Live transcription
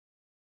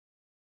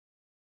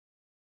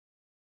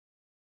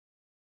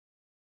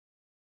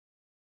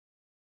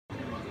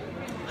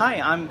Hi,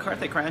 I'm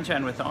Karthik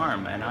Ranjan with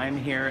ARM, and I'm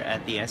here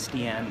at the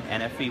SDN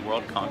NFV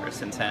World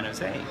Congress in San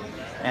Jose.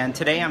 And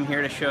today I'm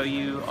here to show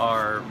you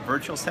our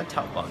virtual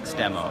set-top box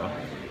demo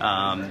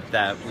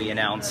that we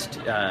announced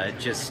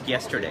just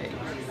yesterday.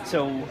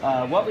 So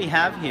what we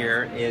have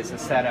here is a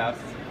setup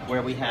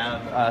where we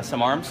have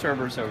some ARM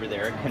servers over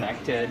there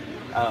connected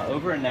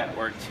over a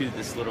network to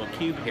this little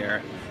cube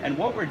here. And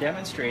what we're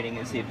demonstrating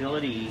is the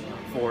ability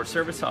for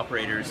service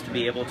operators to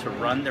be able to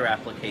run their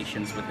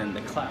applications within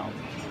the cloud.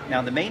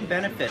 Now, the main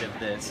benefit of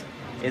this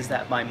is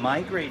that by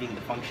migrating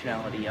the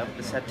functionality of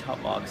the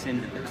set-top box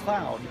into the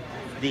cloud,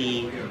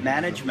 the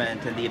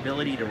management and the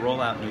ability to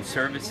roll out new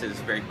services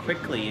very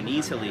quickly and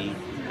easily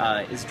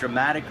is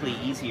dramatically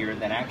easier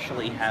than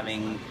actually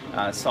having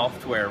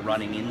software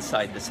running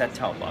inside the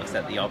set-top box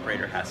that the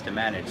operator has to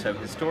manage. So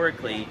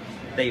historically,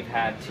 they've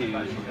had to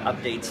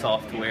update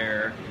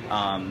software,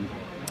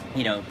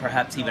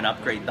 perhaps even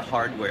upgrade the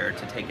hardware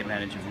to take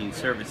advantage of new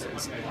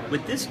services.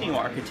 With this new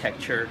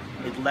architecture,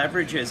 it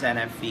leverages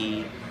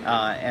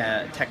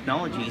NFV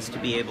technologies to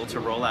be able to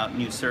roll out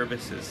new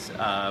services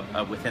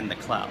within the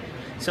cloud.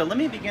 So let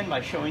me begin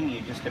by showing you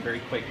just a very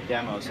quick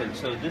demo. So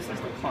this is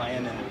the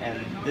client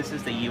and this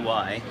is the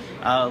UI.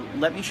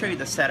 Let me show you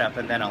the setup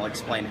and then I'll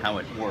explain how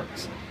it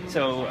works.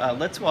 So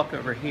let's walk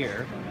over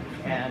here.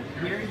 And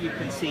here you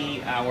can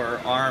see our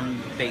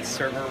ARM-based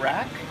server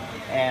rack.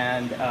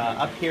 And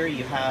up here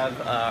you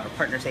have our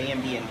partners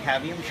AMD and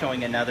Cavium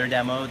showing another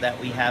demo that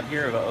we have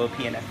here of OP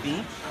and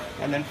FV.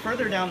 And then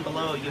further down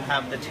below you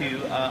have the two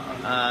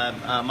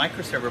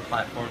Microserver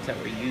Platforms that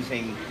we're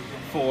using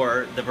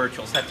for the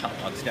virtual set-top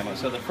box demo.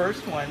 So the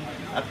first one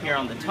up here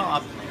on the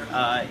top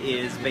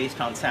is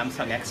based on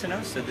Samsung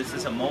Exynos. So this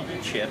is a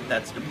mobile chip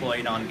that's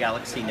deployed on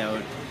Galaxy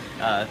Note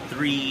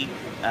 3,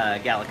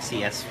 Galaxy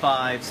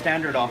S5,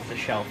 standard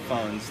off-the-shelf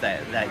phones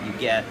that you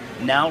get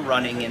now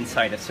running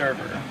inside a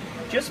server.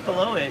 Just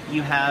below it,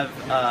 you have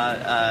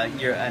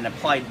an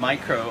Applied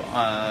Micro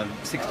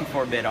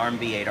 64-bit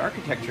ARM-v8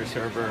 architecture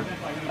server,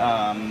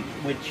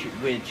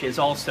 which is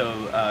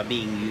also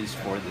being used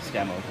for this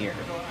demo here.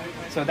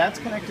 So that's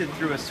connected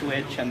through a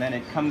switch, and then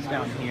it comes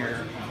down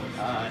here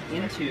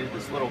into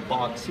this little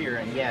box here.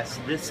 And yes,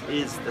 this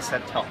is the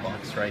set-top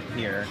box right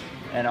here.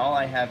 And all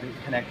I have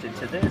connected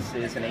to this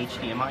is an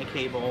HDMI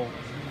cable,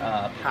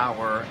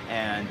 power,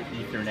 and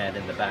Ethernet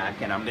in the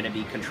back, and I'm going to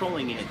be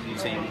controlling it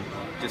using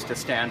just a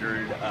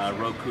standard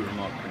Roku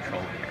remote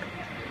control here.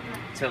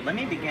 So let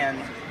me begin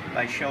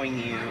by showing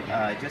you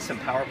just some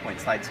PowerPoint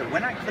slides. So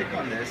when I click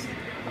on this,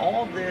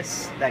 all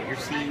this that you're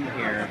seeing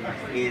here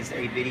is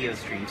a video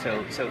stream.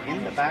 So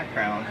in the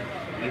background,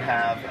 you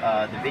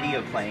have the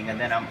video playing, and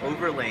then I'm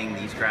overlaying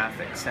these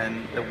graphics.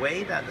 And the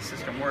way that the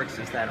system works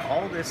is that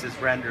all this is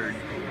rendered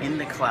in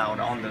the cloud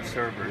on those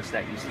servers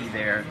that you see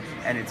there,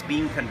 and it's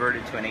being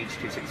converted to an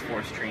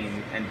H.264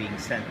 stream and being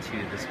sent to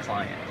this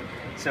client.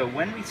 So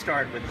when we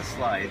start with the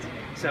slides,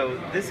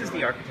 so this is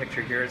the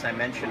architecture here. As I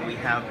mentioned, we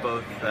have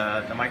both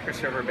the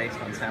microserver based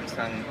on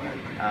Samsung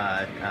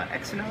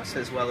Exynos,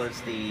 as well as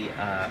the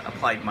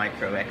Applied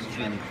Micro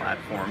Xgene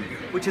platform,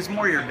 which is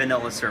more your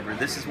vanilla server.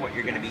 This is what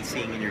you're going to be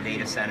seeing in your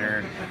data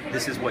center.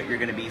 This is what you're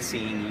going to be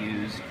seeing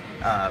used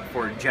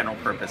for general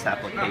purpose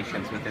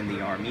applications within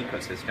the ARM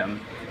ecosystem.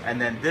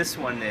 And then this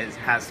one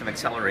has some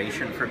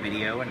acceleration for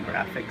video and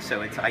graphics,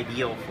 so it's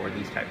ideal for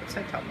these type of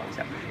set-top box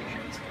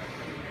applications.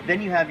 Then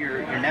you have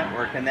your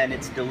network, and then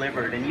it's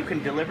delivered, and you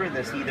can deliver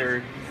this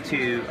either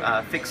to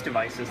fixed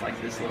devices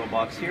like this little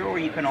box here, or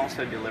you can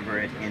also deliver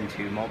it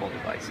into mobile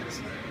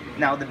devices.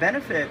 Now, the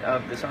benefit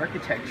of this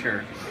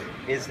architecture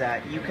is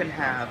that you can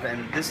have,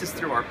 and this is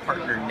through our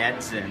partner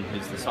Netzyn,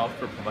 who's the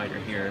software provider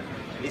here,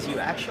 is you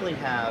actually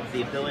have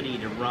the ability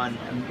to run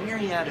a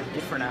myriad of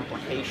different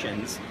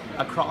applications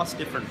across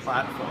different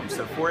platforms.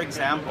 So for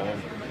example,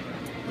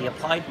 the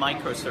Applied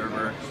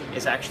Microserver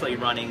is actually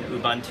running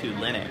Ubuntu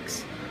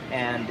Linux,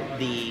 and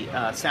the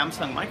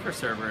Samsung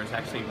Microserver is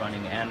actually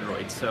running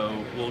Android.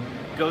 So we'll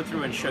go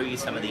through and show you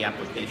some of the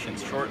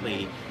applications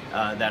shortly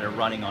that are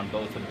running on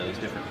both of those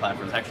different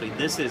platforms. Actually,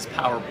 this is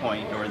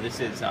PowerPoint, or this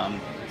is,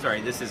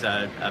 this is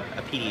a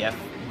PDF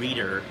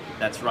reader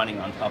that's running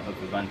on top of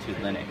Ubuntu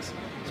Linux.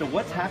 So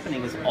what's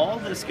happening is all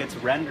this gets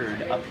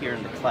rendered up here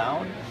in the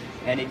cloud,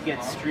 and it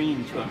gets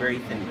streamed to a very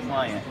thin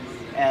client.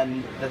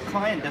 And the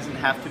client doesn't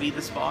have to be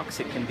this box.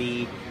 It can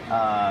be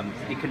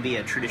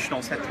a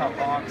traditional set-top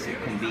box.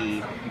 It can be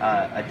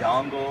a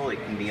dongle.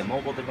 It can be a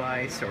mobile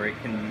device, or it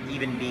can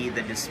even be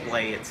the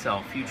display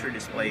itself. Future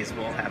displays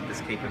will have this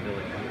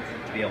capability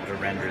to be able to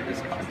render this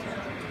content.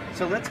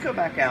 So let's go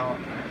back out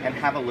and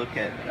have a look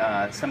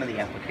at some of the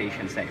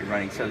applications that you're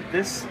running. So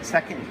this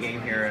second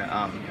game here,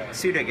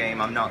 Suda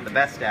game, I'm not the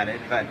best at it,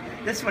 but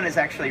this one is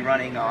actually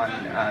running on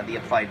the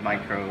Applied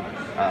Micro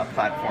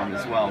platform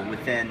as well.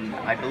 Within,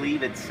 I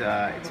believe it's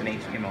an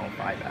HTML5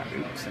 app.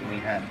 Oops, and we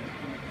had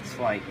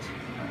slight.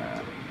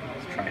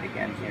 Let's try it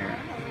again here.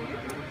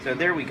 So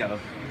there we go.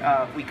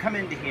 We come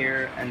into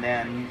here, and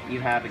then you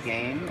have a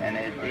game,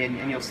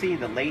 and you'll see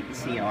the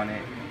latency on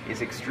it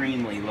is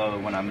extremely low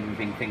when I'm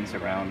moving things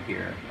around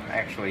here. I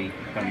actually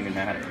don't even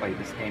know how to play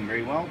this game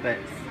very well, but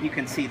you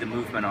can see the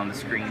movement on the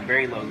screen,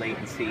 very low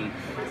latency.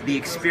 The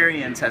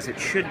experience, as it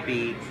should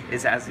be,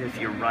 is as if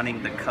you're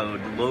running the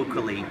code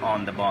locally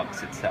on the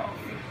box itself.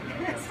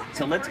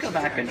 So let's go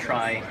back and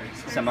try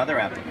some other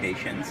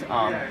applications.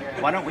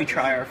 Why don't we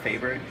try our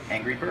favorite,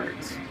 Angry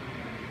Birds?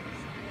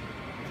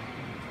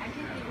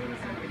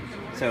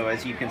 So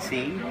as you can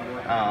see,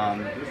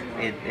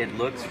 it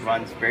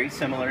runs very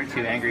similar to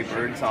Angry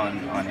Birds on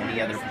any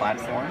other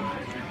platform,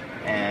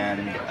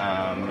 and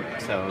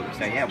so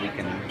yeah, we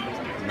can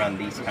run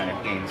these kind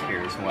of games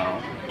here as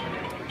well.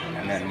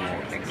 And then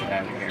we'll exit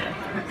out of here.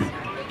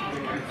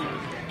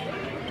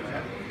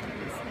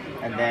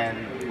 And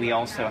then we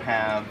also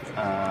have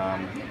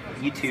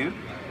YouTube.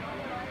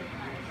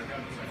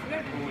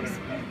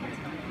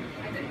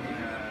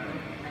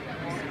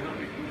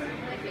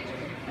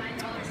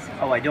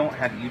 Oh, I don't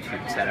have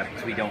YouTube set up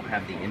because we don't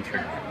have the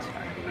internet,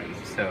 I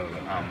believe. So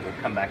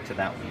we'll come back to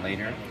that one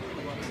later.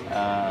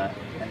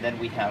 And then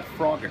we have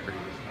Frogger,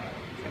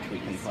 which we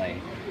can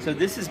play. So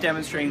this is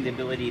demonstrating the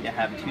ability to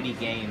have 2D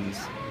games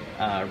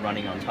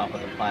running on top of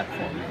the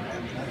platform.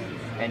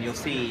 And you'll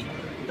see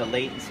the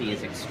latency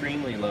is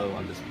extremely low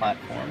on this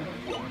platform.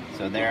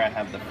 So there I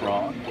have the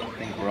frog. I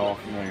think we're all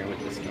familiar with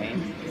this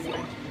game.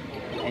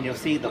 And you'll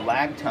see the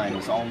lag time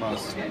is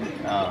almost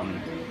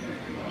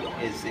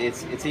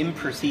it's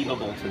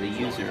imperceivable to the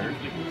user,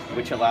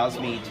 which allows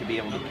me to be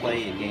able to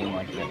play a game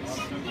like this.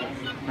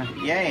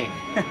 Yay!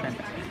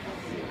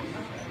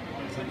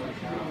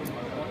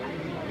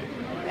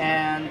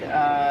 And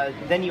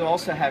then you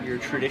also have your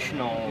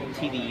traditional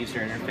TV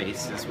user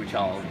interfaces, which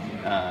I'll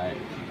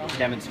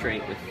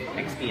demonstrate with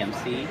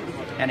XBMC.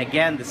 And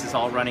again, this is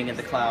all running in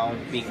the cloud,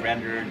 being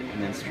rendered,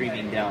 and then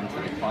streaming down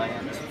to the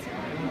client.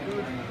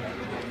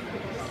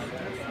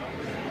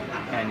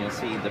 And you'll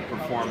see the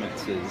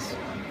performance is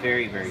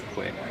very, very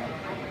quick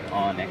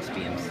on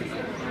XBMC.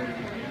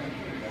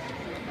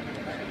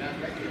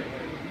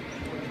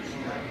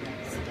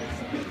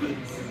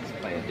 Let's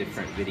play a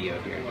different video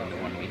here than the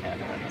one we had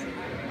running.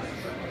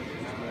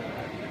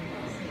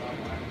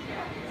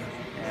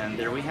 And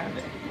there we have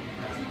it.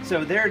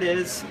 So there it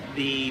is,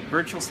 the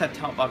virtual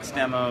set-top box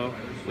demo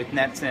with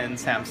Netzyn,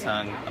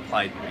 Samsung,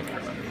 Applied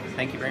Micro.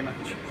 Thank you very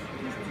much.